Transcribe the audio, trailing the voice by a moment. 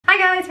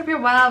guys, hope you're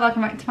well.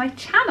 Welcome back to my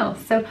channel.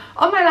 So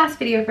on my last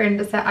video for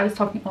Indesit, I was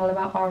talking all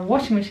about our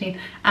washing machine,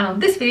 and on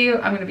this video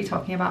I'm going to be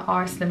talking about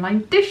our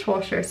Slimline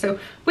Dishwasher. So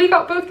we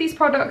got both these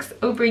products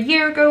over a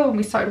year ago when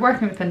we started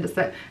working with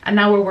Indesit, and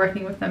now we're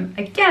working with them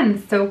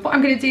again. So what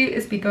I'm going to do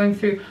is be going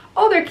through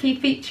all their key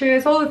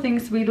features, all the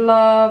things we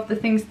love, the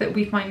things that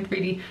we find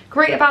really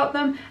great about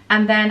them,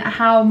 and then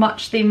how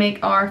much they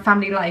make our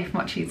family life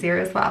much easier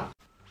as well.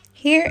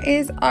 Here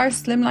is our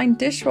Slimline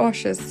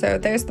dishwasher. So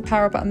there's the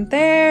power button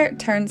there, it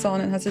turns on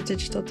and has a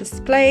digital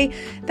display.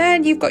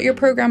 Then you've got your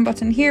program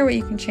button here where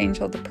you can change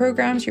all the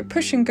programs, your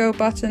push and go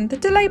button, the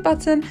delay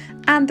button,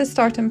 and the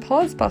start and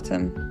pause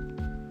button.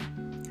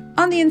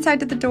 On the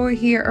inside of the door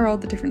here are all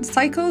the different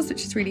cycles,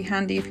 which is really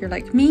handy if you're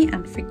like me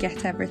and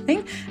forget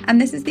everything.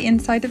 And this is the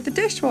inside of the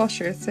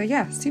dishwasher. So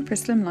yeah, super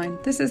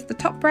slimline. This is the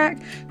top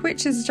rack,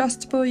 which is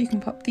adjustable. You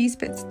can pop these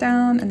bits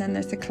down, and then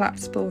there's a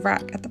collapsible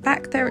rack at the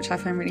back there, which I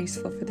find really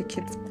useful for the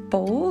kids'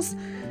 bowls.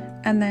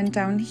 And then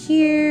down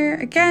here,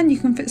 again, you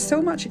can fit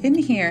so much in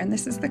here. And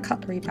this is the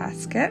cutlery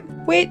basket,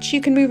 which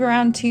you can move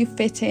around to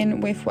fit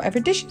in with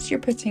whatever dishes you're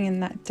putting in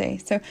that day.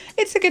 So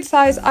it's a good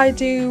size. I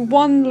do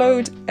one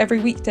load every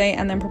weekday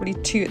and then probably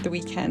two at the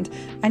weekend.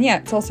 And yeah,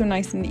 it's also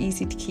nice and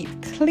easy to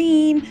keep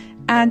clean.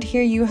 And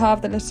here you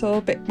have the little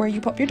bit where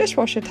you pop your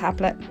dishwasher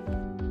tablet.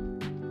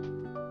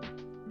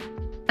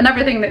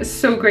 Another thing that's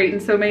so great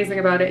and so amazing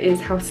about it is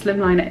how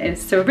slimline it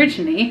is. So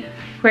originally,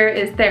 where it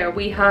is there,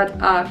 we had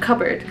a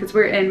cupboard because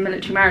we're in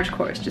military marriage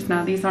quarters just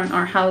now. These aren't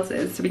our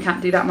houses, so we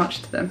can't do that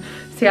much to them.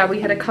 So yeah,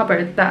 we had a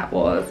cupboard that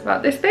was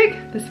about this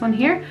big, this one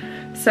here.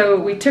 So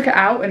we took it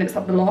out and it's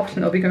up the loft,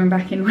 and it'll be going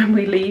back in when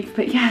we leave.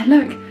 But yeah,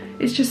 look,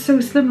 it's just so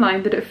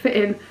slimline that it fit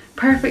in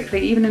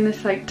perfectly, even in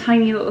this like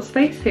tiny little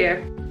space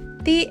here.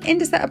 The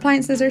Indesit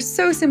appliances are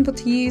so simple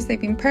to use. They've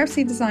been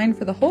purposely designed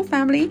for the whole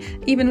family,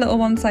 even little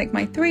ones like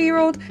my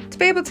 3-year-old, to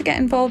be able to get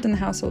involved in the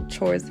household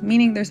chores,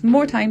 meaning there's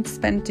more time to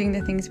spend doing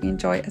the things we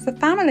enjoy as a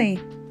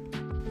family.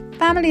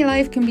 Family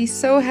life can be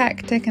so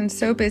hectic and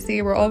so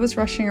busy. We're always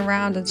rushing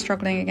around and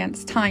struggling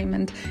against time,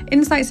 and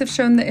insights have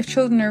shown that if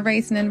children are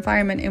raised in an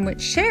environment in which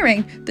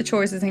sharing the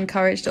chores is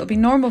encouraged, it'll be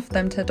normal for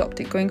them to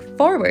adopt it going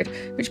forward,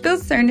 which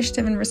builds their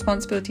initiative and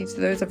responsibility to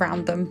those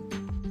around them.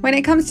 When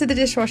it comes to the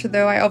dishwasher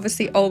though, I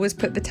obviously always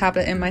put the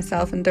tablet in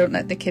myself and don't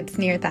let the kids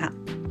near that.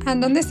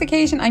 And on this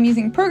occasion, I'm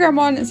using program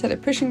 1 instead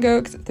of push and go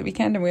because it's the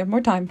weekend and we have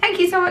more time. Thank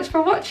you so much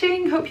for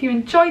watching. Hope you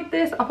enjoyed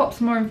this. I'll pop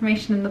some more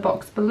information in the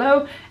box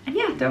below. And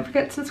yeah, don't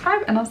forget to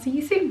subscribe, and I'll see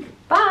you soon.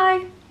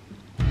 Bye!